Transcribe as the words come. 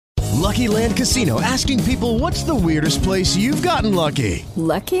Lucky Land Casino, asking people, what's the weirdest place you've gotten lucky?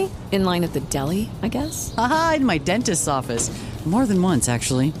 Lucky? In line at the deli, I guess? Aha, in my dentist's office. More than once,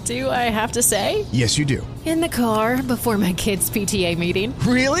 actually. Do I have to say? Yes, you do. In the car before my kids' PTA meeting.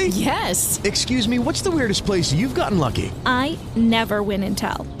 Really? Yes. Excuse me, what's the weirdest place you've gotten lucky? I never win and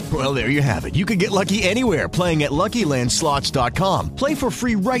tell. Well, there you have it. You can get lucky anywhere, playing at LuckyLandSlots.com. Play for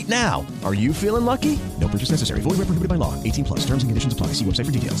free right now. Are you feeling lucky? No purchase necessary. Void where prohibited by law. 18 plus. Terms and conditions apply. See website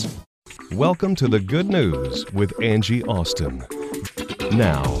for details. Welcome to the Good News with Angie Austin.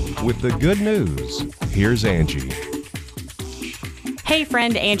 Now, with the good news, here's Angie. Hey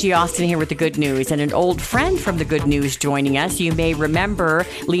friend, Angie Austin here with the good news, and an old friend from the good news joining us. You may remember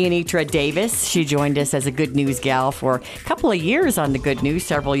Leeannitra Davis. She joined us as a good news gal for a couple of years on the good news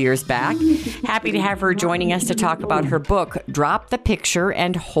several years back. Happy to have her joining us to talk about her book, Drop the Picture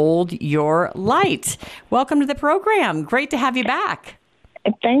and Hold Your Light. Welcome to the program. Great to have you back.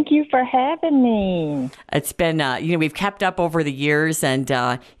 Thank you for having me. It's been, we've kept up over the years and,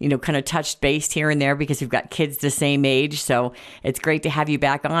 kind of touched base here and there because we've got kids the same age. So it's great to have you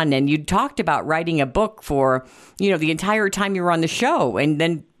back on. And you talked about writing a book for, the entire time you were on the show. And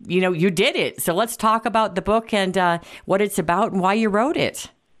then, you did it. So let's talk about the book and what it's about and why you wrote it.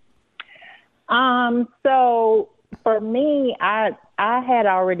 So for me, I had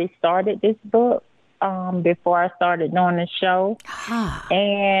already started this book. Before I started doing the show.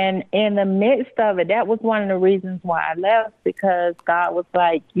 And in the midst of it, that was one of the reasons why I left, because God was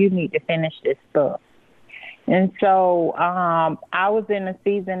like, you need to finish this book. And so I was in a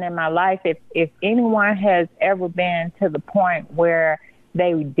season in my life, if anyone has ever been to the point where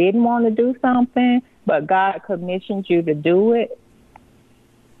they didn't want to do something, but God commissioned you to do it,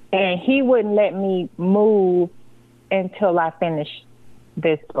 and he wouldn't let me move until I finished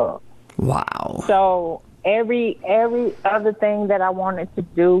this book. Wow. So every other thing that I wanted to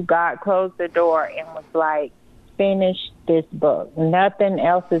do, God closed the door and was like, finish this book. Nothing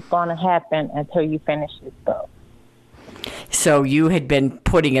else is going to happen until you finish this book. So you had been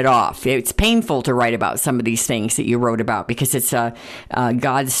putting it off. It's painful to write about some of these things that you wrote about because it's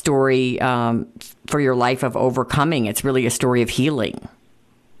God's story for your life of overcoming. It's really a story of healing.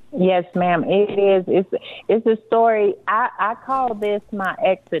 Yes, ma'am, it is. It's a story. I call this my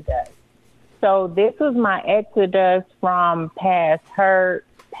exodus. So this was my exodus from past hurt,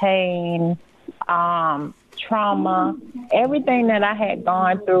 pain, trauma, everything that I had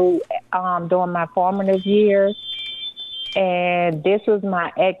gone through during my formative years. And this was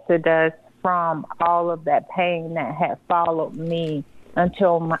my exodus from all of that pain that had followed me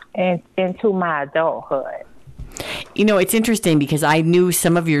into my adulthood. It's interesting because I knew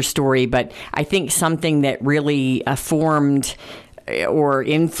some of your story, but I think something that really formed or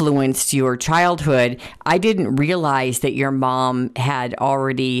influenced your childhood, I didn't realize that your mom had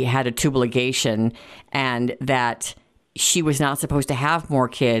already had a tubal ligation and that she was not supposed to have more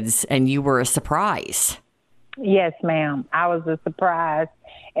kids, and you were a surprise. Yes, ma'am. I was a surprise.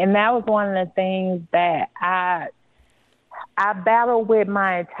 And that was one of the things that I battled with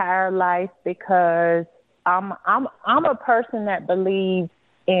my entire life, because I'm a person that believes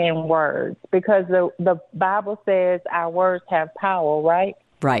in words, because the Bible says our words have power, right?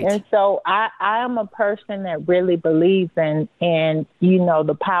 Right. And so I am a person that really believes in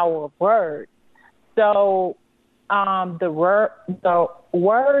the power of words. So the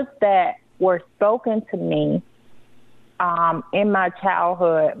words that were spoken to me in my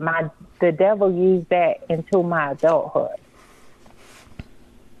childhood, the devil used that into my adulthood.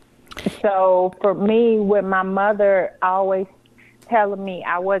 So for me, with my mother always telling me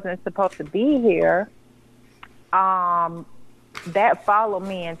I wasn't supposed to be here, that followed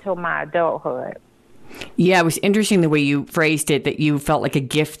me until my adulthood. Yeah, it was interesting the way you phrased it, that you felt like a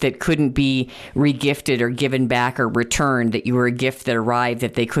gift that couldn't be regifted or given back or returned, that you were a gift that arrived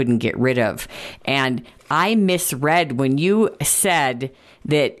that they couldn't get rid of. And I misread when you said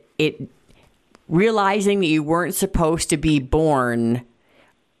that realizing that you weren't supposed to be born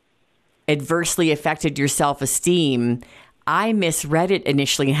adversely affected your self-esteem. I misread it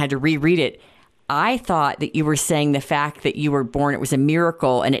initially and had to reread it. I thought that you were saying the fact that you were born, it was a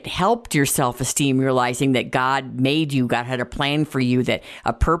miracle, and it helped your self-esteem, realizing that God made you, God had a plan for you, that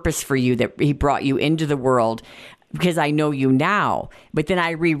a purpose for you, that he brought you into the world, because I know you now. But then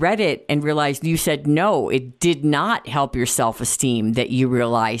I reread it and realized you said, no, it did not help your self-esteem, that you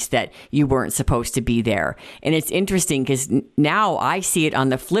realized that you weren't supposed to be there. And it's interesting because now I see it on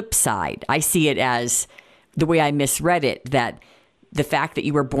the flip side. I see it as the way I misread it, that the fact that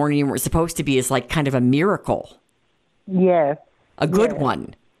you were born and you weren't supposed to be is like kind of a miracle. Yes. A good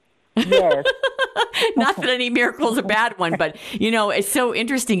one. Yes. Not that any miracle is a bad one, but, it's so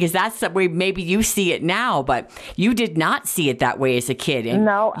interesting because that's the way maybe you see it now, but you did not see it that way as a kid. And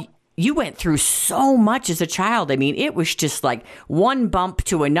No. you went through so much as a child. I mean, it was just like one bump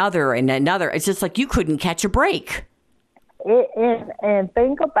to another and another. It's just like you couldn't catch a break. And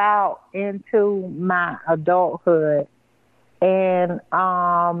think about into my adulthood. And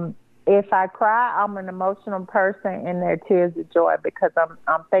if I cry, I'm an emotional person, and they're tears of joy because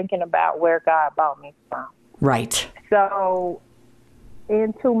I'm thinking about where God brought me from. Right. So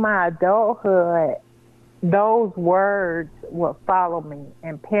into my adulthood, those words would follow me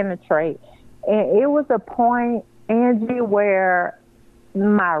and penetrate. And it was a point, Angie, where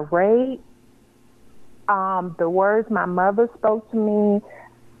my rape, the words my mother spoke to me,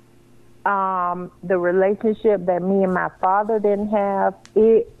 the relationship that me and my father didn't have,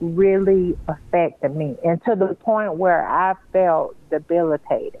 it really affected me. And to the point where I felt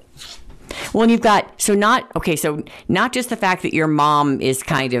debilitated. Well, and you've got, so not just the fact that your mom is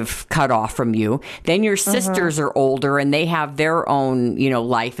kind of cut off from you, then your sisters are older and they have their own,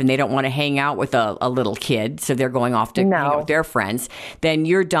 life, and they don't want to hang out with a little kid. So they're going off to hang out with their friends. Then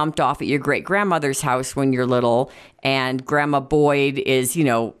you're dumped off at your great grandmother's house when you're little. And Grandma Boyd is,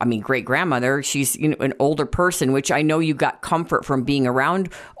 great grandmother. She's, an older person, which I know you got comfort from being around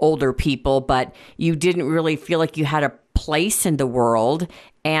older people, but you didn't really feel like you had a place in the world.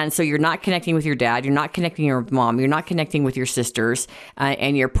 And so you're not connecting with your dad, you're not connecting with your mom, you're not connecting with your sisters,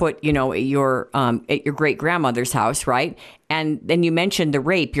 and you're put, at your great grandmother's house, right? And then you mentioned the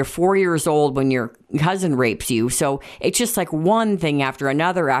rape. You're 4 years old when your cousin rapes you. So it's just like one thing after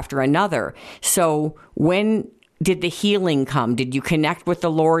another. So when did the healing come? Did you connect with the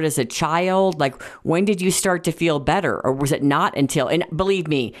Lord as a child? Like, when did you start to feel better? Or was it not until, and believe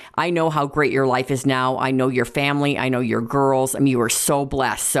me, I know how great your life is now. I know your family. I know your girls. you are so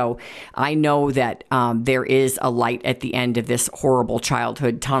blessed. So I know that there is a light at the end of this horrible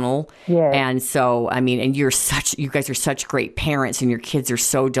childhood tunnel. Yes. And so, and you guys are such great parents, and your kids are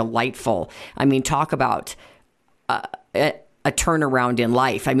so delightful. Talk about a turnaround in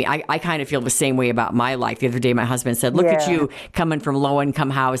life. I kind of feel the same way about my life. The other day, my husband said, look at you coming from low-income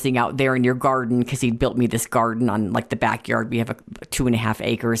housing out there in your garden, because he built me this garden on the backyard. We have 2.5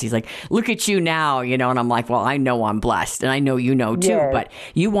 acres. He's like, look at you now, and I'm like, well, I know I'm blessed, and I know you know too, but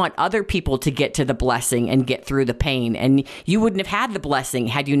you want other people to get to the blessing and get through the pain. And you wouldn't have had the blessing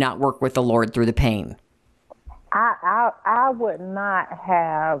had you not worked with the Lord through the pain. I would not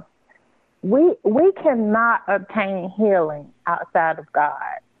have. We cannot obtain healing outside of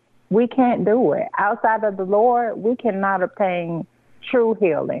God. We can't do it. Outside of the Lord, we cannot obtain true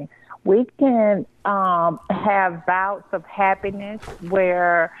healing. We can have bouts of happiness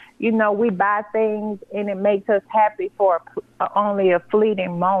where, we buy things and it makes us happy for only a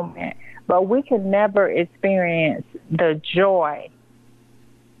fleeting moment. But we can never experience the joy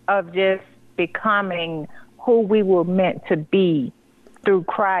of just becoming who we were meant to be through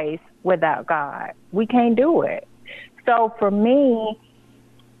Christ without God. We can't do it. So for me,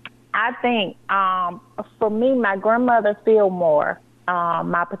 I think for me, my grandmother Fillmore,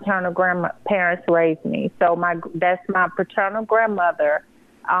 my paternal grandparents raised me. So that's my paternal grandmother.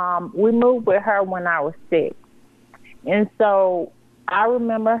 We moved with her when I was 6. And so I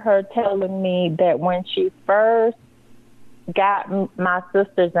remember her telling me that when she first got my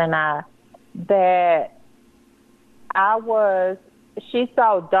sisters and I, that she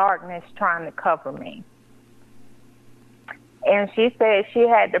saw darkness trying to cover me. And she said she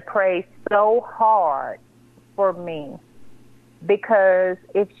had to pray so hard for me, because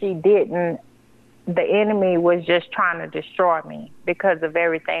if she didn't, the enemy was just trying to destroy me because of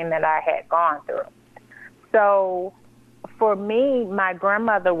everything that I had gone through. So for me, my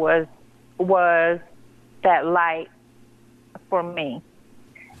grandmother was that light for me.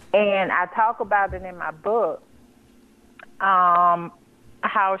 And I talk about it in my book,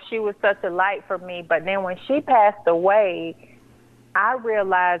 how she was such a light for me. But then when she passed away, I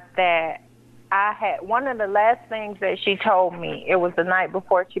realized that I had, one of the last things that she told me, it was the night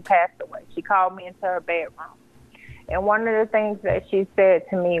before she passed away. She called me into her bedroom. And one of the things that she said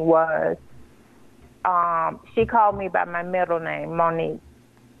to me was, she called me by my middle name, Monique.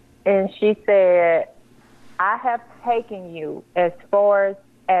 And she said, I have taken you as far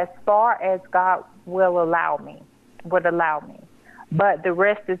as God would allow me. But the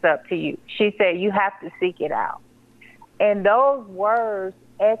rest is up to you. She said, you have to seek it out. And those words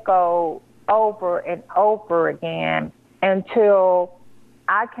echoed over and over again until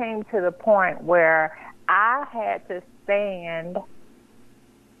I came to the point where I had to stand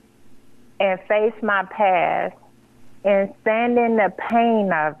and face my past and stand in the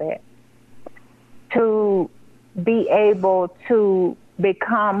pain of it to be able to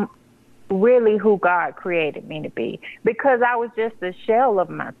become really who God created me to be, because I was just a shell of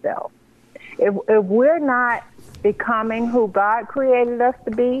myself. If we're not becoming who God created us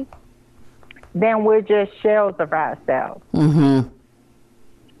to be, then we're just shells of ourselves. Mm-hmm.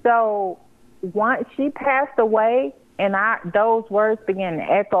 So once she passed away, and those words began to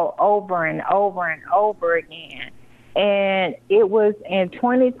echo over and over and over again. And it was in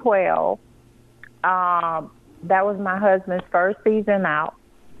 2012. That was my husband's first season out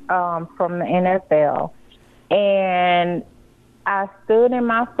from the NFL. And I stood in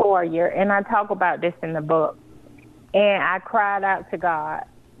my foyer, and I talk about this in the book, and I cried out to God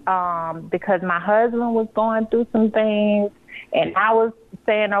because my husband was going through some things, and I was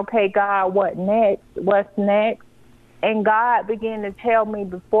saying, okay, God, what next? What's next? And God began to tell me,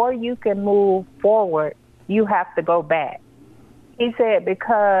 before you can move forward, you have to go back. He said,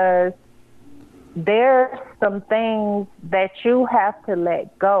 because there's some things that you have to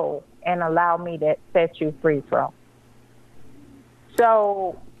let go and allow me to set you free from.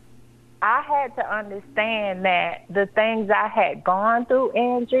 So I had to understand that the things I had gone through,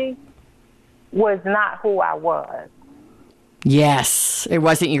 Angie, was not who I was. Yes, it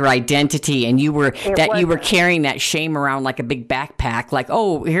wasn't your identity, and you were carrying that shame around like a big backpack. Like,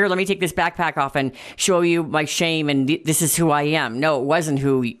 oh, here, let me take this backpack off and show you my shame, and this is who I am. No, it wasn't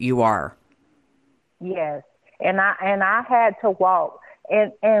who you are. Yes, and I had to walk,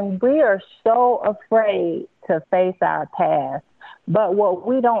 and we are so afraid to face our past. But what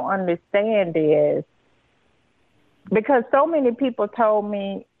we don't understand is, because so many people told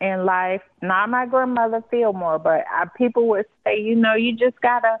me in life, not my grandmother Fillmore, but people would say, you just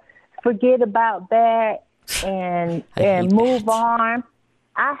got to forget about that and move on.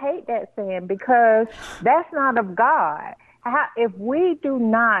 I hate that saying, because that's not of God. If we do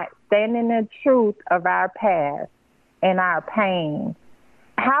not stand in the truth of our past and our pain,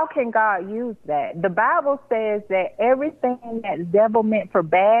 how can God use that? The Bible says that everything that the devil meant for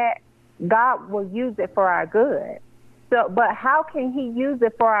bad, God will use it for our good. So, but how can he use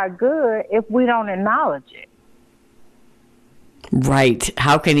it for our good if we don't acknowledge it? Right.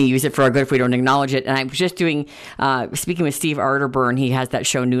 How can he use it for our good if we don't acknowledge it? And I was just speaking with Steve Arterburn. He has that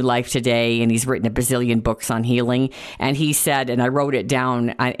show New Life Today, and he's written a bazillion books on healing. And he said, and I wrote it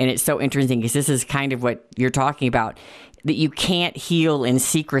down, and it's so interesting because this is kind of what you're talking about, that you can't heal in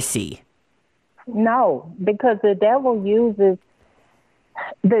secrecy. No, because the devil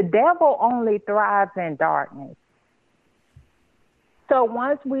only thrives in darkness. So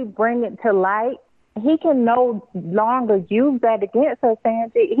once we bring it to light, he can no longer use that against us,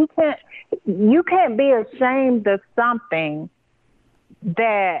 Angie. You can't be ashamed of something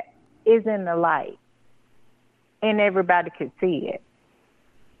that is in the light and everybody can see it.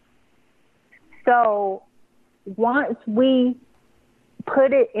 So once we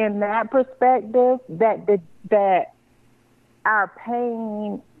put it in that perspective, that our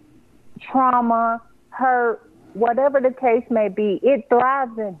pain, trauma, hurt, whatever the case may be, it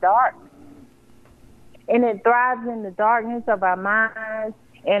thrives in darkness. And it thrives in the darkness of our minds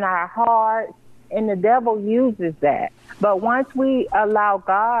and our hearts, and the devil uses that. But once we allow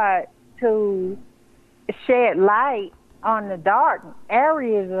God to shed light on the dark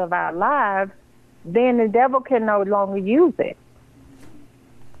areas of our lives, then the devil can no longer use it.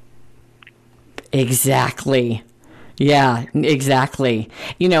 Exactly. Yeah, exactly.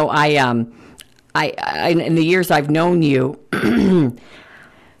 I in the years I've known you,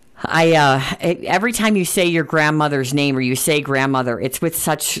 every time you say your grandmother's name or you say grandmother, it's with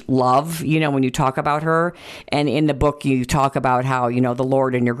such love, when you talk about her. And in the book, you talk about how, the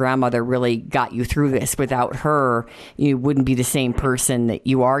Lord and your grandmother really got you through this. Without her, you wouldn't be the same person that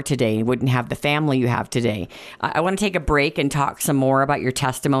you are today. You wouldn't have the family you have today. I want to take a break and talk some more about your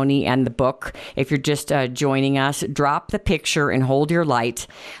testimony and the book. If you're just joining us, drop the picture and hold your light.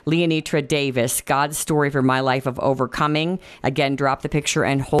 Leeannitra Davis, God's Story for My Life of Overcoming. Again, drop the picture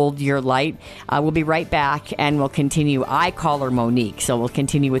and hold your light. We'll be right back and we'll continue. I call her Monique, so we'll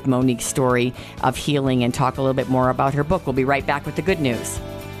continue with Monique's story of healing and talk a little bit more about her book. We'll be right back with the good news.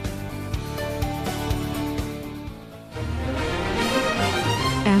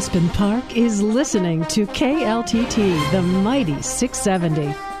 Aspen Park is listening to KLTT, the mighty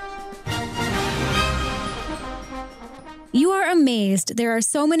 670. You are amazed there are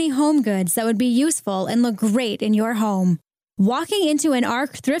so many home goods that would be useful and look great in your home. Walking into an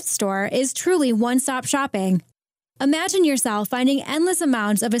ARC thrift store is truly one-stop shopping. Imagine yourself finding endless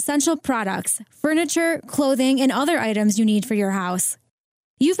amounts of essential products, furniture, clothing, and other items you need for your house.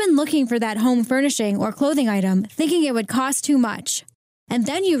 You've been looking for that home furnishing or clothing item, thinking it would cost too much. And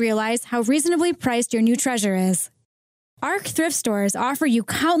then you realize how reasonably priced your new treasure is. ARC thrift stores offer you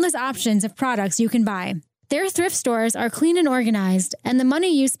countless options of products you can buy. Their thrift stores are clean and organized, and the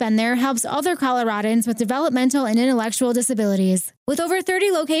money you spend there helps other Coloradans with developmental and intellectual disabilities. With over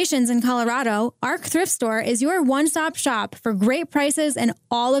 30 locations in Colorado, ARC Thrift Store is your one-stop shop for great prices and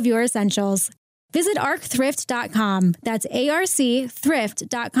all of your essentials. Visit arcthrift.com, that's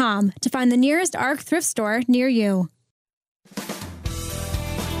ARCthrift.com, to find the nearest ARC thrift store near you.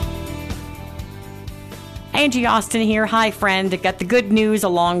 Angie Austin here. Hi, friend. Got the good news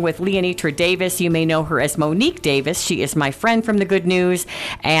along with Leeannitra Davis. You may know her as Monique Davis. She is my friend from the good news,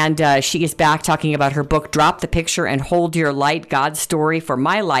 and she is back talking about her book, Drop the Picture and Hold Your Light, God's Story for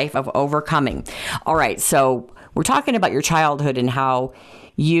My Life of Overcoming. All right, so we're talking about your childhood and how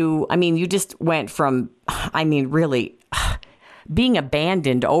you just went from, really being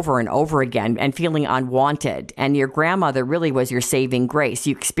abandoned over and over again and feeling unwanted. And your grandmother really was your saving grace.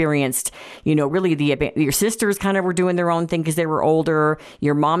 You experienced, really your sisters kind of were doing their own thing because they were older.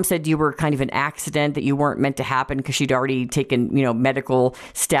 Your mom said you were kind of an accident, that you weren't meant to happen because she'd already taken, medical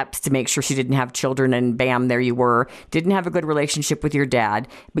steps to make sure she didn't have children. And bam, there you were. Didn't have a good relationship with your dad,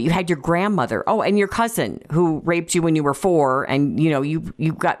 but you had your grandmother. Oh, and your cousin who raped you when you were 4. And,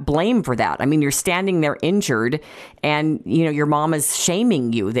 you got blamed for that. You're standing there injured and, your mom is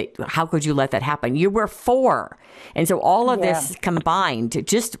shaming you that how could you let that happen? You were 4. And so all of this combined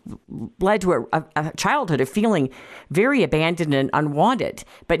just led to a childhood of feeling very abandoned and unwanted.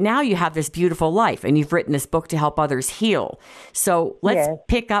 But now you have this beautiful life and you've written this book to help others heal. So let's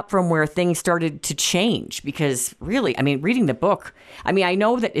pick up from where things started to change, because really, reading the book, I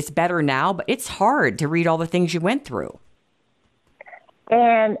know that it's better now, but it's hard to read all the things you went through.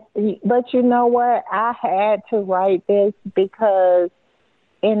 But you know what? I had to write this because,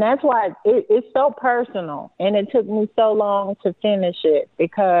 and that's why it's so personal, and it took me so long to finish it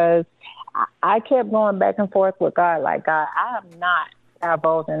because I kept going back and forth with God, like, God, I am not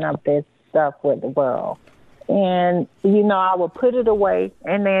divulging up this stuff with the world. And, I would put it away,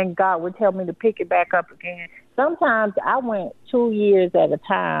 and then God would tell me to pick it back up again. Sometimes I went 2 years at a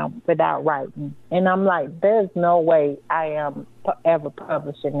time without writing. And I'm like, there's no way I am ever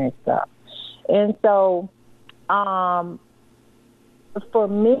publishing this stuff. And so for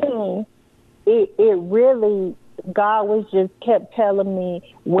me, it really, God was just kept telling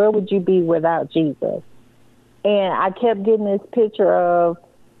me, where would you be without Jesus? And I kept getting this picture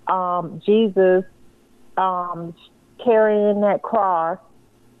of Jesus carrying that cross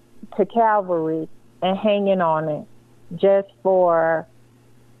to Calvary and hanging on it just for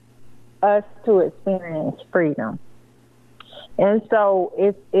us to experience freedom. And so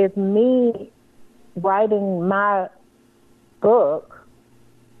if me writing my book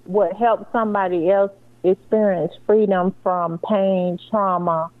would help somebody else experience freedom from pain,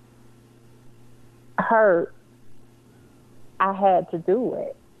 trauma, hurt, I had to do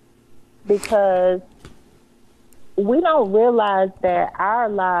it. Because we don't realize that our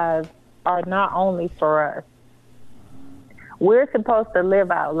lives are not only for us. We're supposed to live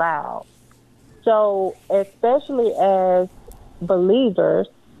out loud. So especially as believers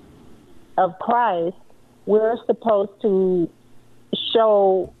of Christ, we're supposed to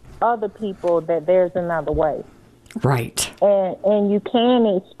show other people that there's another way. Right. And you can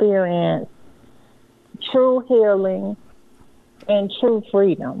experience true healing and true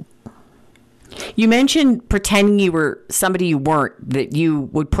freedom. You mentioned pretending you were somebody you weren't, that you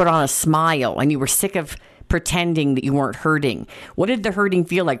would put on a smile and you were sick of pretending that you weren't hurting. What did the hurting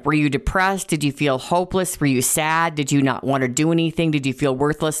feel like? Were you depressed? Did you feel hopeless? Were you sad? Did you not want to do anything? Did you feel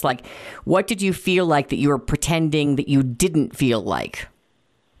worthless? Like, what did you feel like that you were pretending that you didn't feel like?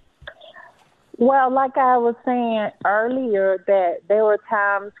 Well, like I was saying earlier, that there were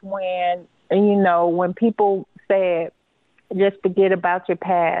times when, when people said, just forget about your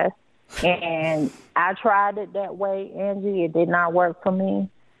past. And I tried it that way, Angie. It did not work for me.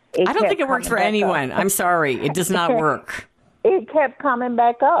 I don't think it works for anyone. I'm sorry. It does not work. It kept coming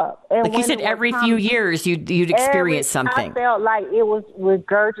back up. And like you said, every few years you'd experience something. I felt like it was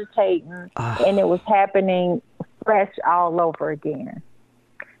regurgitating and it was happening fresh all over again.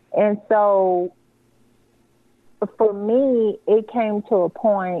 And so for me, it came to a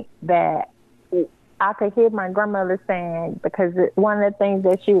point that I could hear my grandmother saying, because one of the things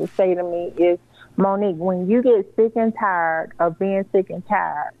that she would say to me is, Monique, when you get sick and tired of being sick and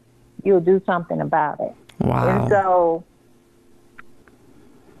tired, you'll do something about it. Wow. And so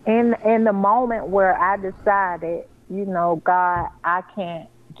in the moment where I decided, God, I can't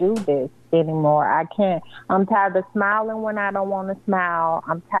do this anymore. I'm tired of smiling when I don't want to smile.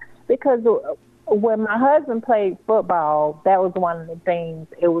 I'm tired because when my husband played football, that was one of the things.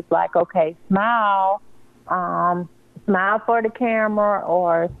 It was like, okay, smile, smile for the camera,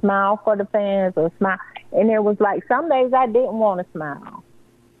 or smile for the fans, or smile. And it was like some days I didn't want to smile,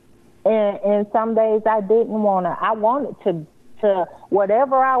 and some days I didn't want to. I wanted to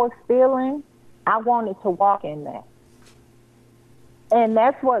whatever I was feeling, I wanted to walk in that. And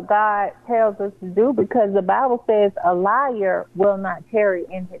that's what God tells us to do, because the Bible says a liar will not tarry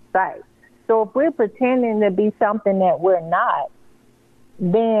in his sight. So if we're pretending to be something that we're not,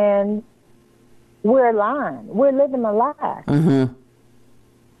 then we're lying. We're living a lie. Mm-hmm.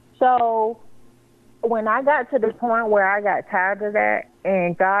 So when I got to the point where I got tired of that,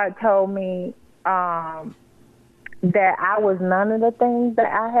 and God told me that I was none of the things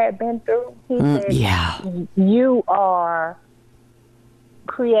that I had been through, he said, you are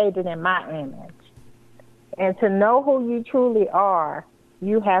created in my image. And to know who you truly are,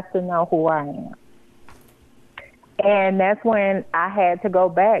 you have to know who I am. And that's when I had to go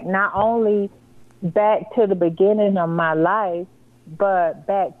back, not only back to the beginning of my life, but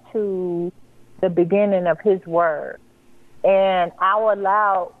back to the beginning of his word. And I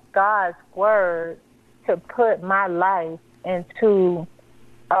allowed God's word to put my life into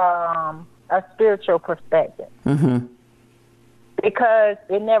a spiritual perspective. Mm-hmm. Because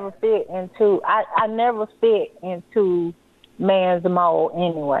it never fit into, I never fit into man's mold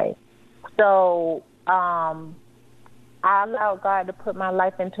anyway. So I allowed God to put my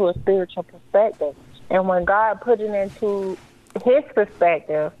life into a spiritual perspective. And when God put it into his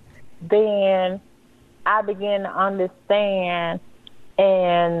perspective, then I began to understand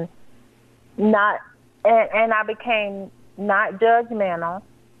and I became not judgmental,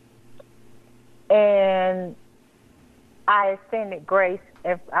 and I extended grace.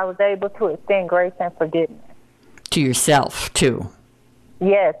 If I was able to extend grace and forgiveness to yourself too.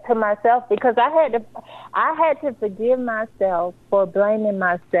 Yes, to myself, because I had to forgive myself for blaming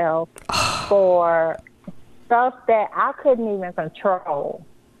myself for stuff that I couldn't even control.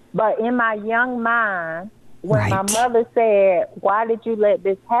 But in my young mind, when my mother said, "Why did you let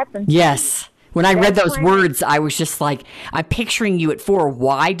this happen to you?" When I read those words, I was just like, I'm picturing you at 4.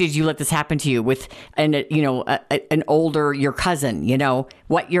 Why did you let this happen to you with an older, your cousin,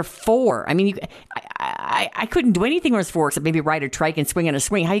 what you're 4? I mean, I couldn't do anything when I was 4 except maybe ride a trike and swing on a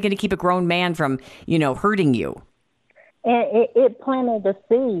swing. How are you going to keep a grown man from, hurting you? And it planted the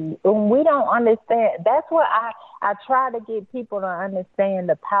seed. And we don't understand. That's what I try to get people to understand,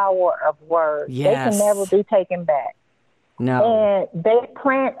 the power of words. Yes. They can never be taken back. No. And they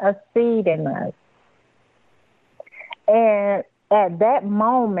plant a seed in us. And at that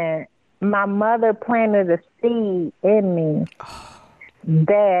moment, my mother planted a seed in me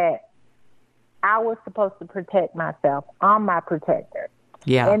that I was supposed to protect myself. I'm my protector.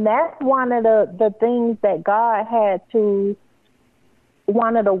 Yeah. And that's one of the things that God had to,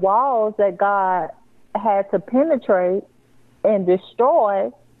 one of the walls that God had to penetrate and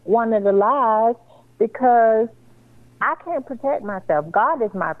destroy, one of the lies, because I can't protect myself. God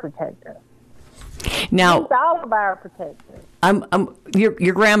is my protector. Now, He's all of our protector.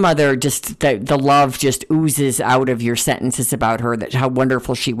 Your grandmother, just the love just oozes out of your sentences about her, that how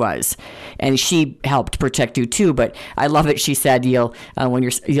wonderful she was, and she helped protect you too. But I love it. She said, when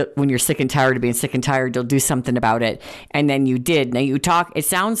you're sick and tired of being sick and tired, you'll do something about it, and then you did. Now you talk. It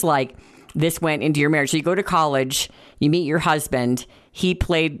sounds like this went into your marriage. So you go to college, you meet your husband. He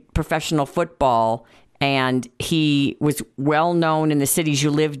played professional football, and he was well known in the cities you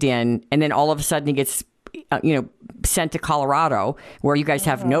lived in. And then all of a sudden he gets, sent to Colorado, where you guys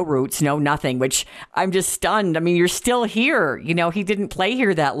have no roots, no nothing, which I'm just stunned. I mean, you're still here. He didn't play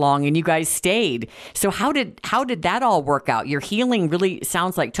here that long, and you guys stayed. So how did that all work out? Your healing really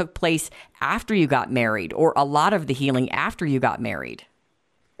sounds like took place after you got married, or a lot of the healing after you got married.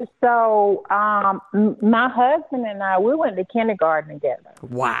 So my husband and I, we went to kindergarten together.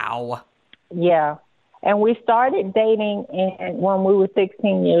 Wow. Yeah. And we started dating when we were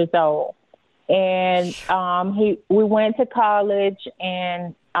 16 years old. And we went to college,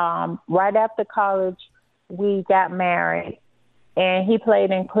 and right after college, we got married. And he played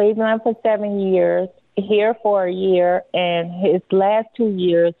in Cleveland for 7 years, here for a year, and his last 2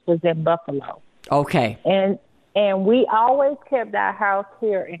 years was in Buffalo. Okay. And we always kept our house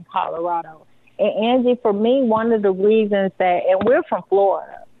here in Colorado. And Angie, for me, one of the reasons and we're from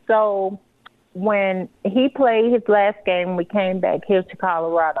Florida, so when he played his last game, we came back here to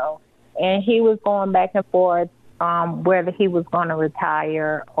Colorado, and he was going back and forth whether he was going to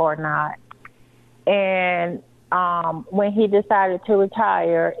retire or not. And when he decided to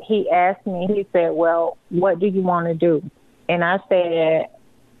retire, he asked me, he said, "Well, what do you want to do?" And I said,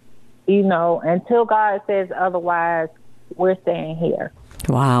 until God says otherwise, we're staying here.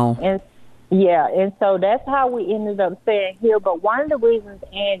 Wow. And so that's how we ended up staying here. But one of the reasons,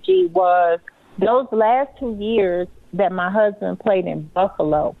 Angie, was those last 2 years that my husband played in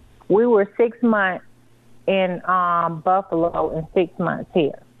Buffalo. We were 6 months in Buffalo and 6 months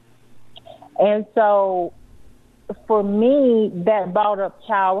here. And so for me, that brought up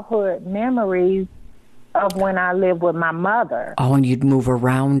childhood memories of when I lived with my mother. Oh, and you'd move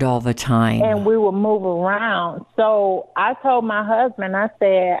around all the time. And we would move around. So I told my husband, I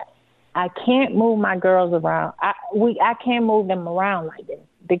said, I can't move my girls around. I can't move them around like this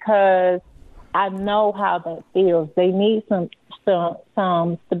because I know how that feels. They need some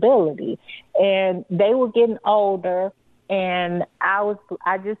stability. And they were getting older, and I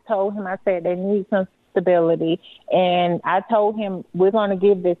just told him, I said, they need some stability. And I told him, we're going to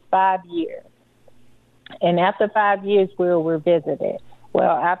give this 5 years. And after 5 years, we'll revisit it.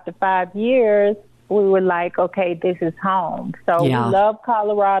 Well, after 5 years, we were like, okay, this is home. So we love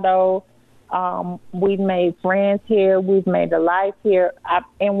Colorado. We've made friends here. We've made a life here.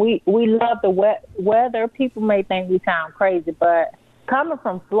 And we love the weather. People may think we sound crazy, but coming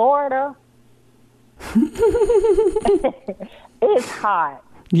from Florida, it's hot.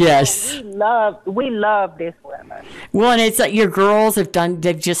 Yes. We love this weather. Well, and it's like your girls have done,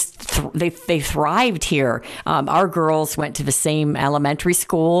 they thrived here. Our girls went to the same elementary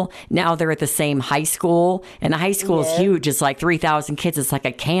school. Now they're at the same high school, and the high school is huge. It's like 3,000 kids. It's like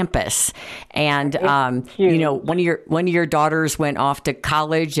a campus. And, one of your daughters went off to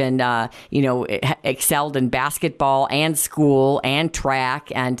college and, excelled in basketball and school and track.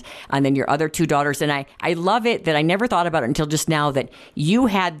 And then your other two daughters. And I love it that I never thought about it until just now that you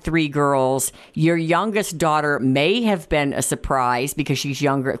had 3 girls. Your youngest daughter may have been a surprise because she's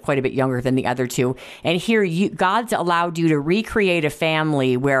younger, quite a bit younger than the other two. And here, God's allowed you to recreate a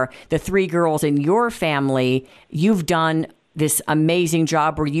family where the 3 girls in your family, you've done this amazing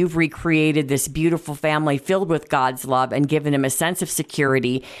job where you've recreated this beautiful family filled with God's love and given them a sense of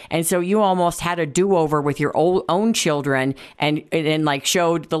security. And so you almost had a do-over with your own children and like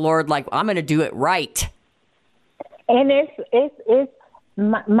showed the Lord, like, I'm going to do it right. And it's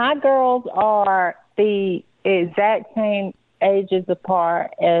my girls are the exact same ages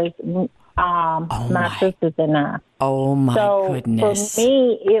apart as my sisters and I. Oh, my goodness. For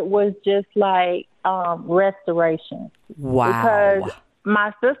me, it was just like restoration. Wow. Because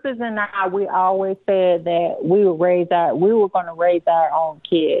my sisters and I, we always said that we were going to raise our own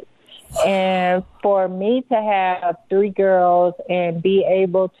kids. And for me to have 3 girls and be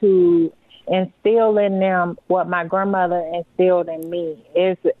able to instill in them what my grandmother instilled in me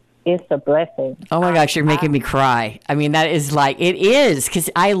it's a blessing. Oh my gosh, you're making me cry. I mean, that is like, it is, because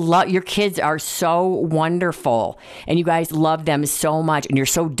I love, your kids are so wonderful and you guys love them so much and you're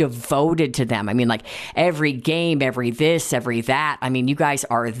so devoted to them. I mean, like every game, every this, every that. I mean, you guys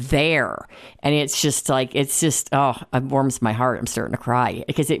are there and it's just, it warms my heart. I'm starting to cry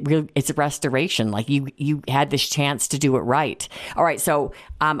because it's a restoration. Like you had this chance to do it right. All right. So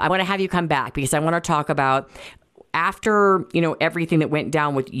I want to have you come back because I want to talk about after, everything that went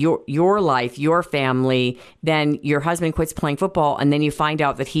down with your life, your family, then your husband quits playing football and then you find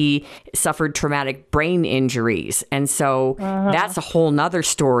out that he suffered traumatic brain injuries. And so that's a whole nother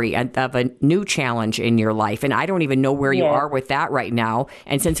story of a new challenge in your life. And I don't even know where you are with that right now.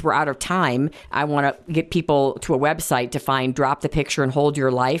 And since we're out of time, I want to get people to a website to find Drop the Picture and Hold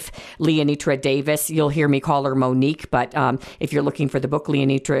Your Life. Leeannitra Davis, you'll hear me call her Monique, but if you're looking for the book,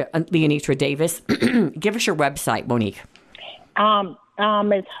 Leeannitra Davis, give us your website, Monique.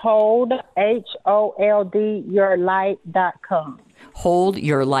 It's hold, HOLD, yourlight.com.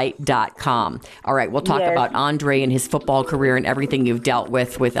 holdyourlight.com. All right, we'll talk about Andre and his football career and everything you've dealt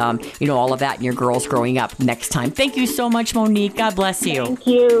with all of that and your girls growing up next time. Thank you so much, Monique. God bless you. Thank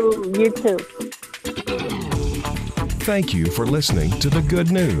you. You too. Thank you for listening to The Good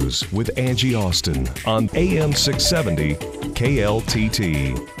News with Angie Austin on AM 670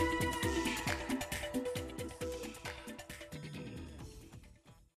 KLTT.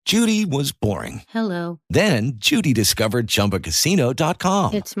 Judy was boring. Hello. Then Judy discovered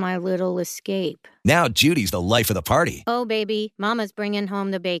ChumbaCasino.com. It's my little escape. Now Judy's the life of the party. Oh, baby, mama's bringing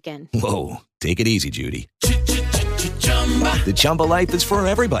home the bacon. Whoa, take it easy, Judy. The Chumba life is for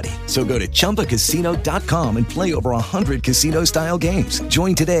everybody. So go to ChumbaCasino.com and play over 100 casino-style games.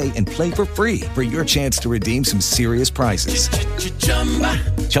 Join today and play for free for your chance to redeem some serious prizes.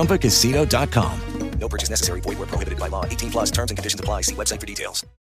 ChumbaCasino.com. No purchase necessary. Void where prohibited by law. 18+ terms and conditions apply. See website for details.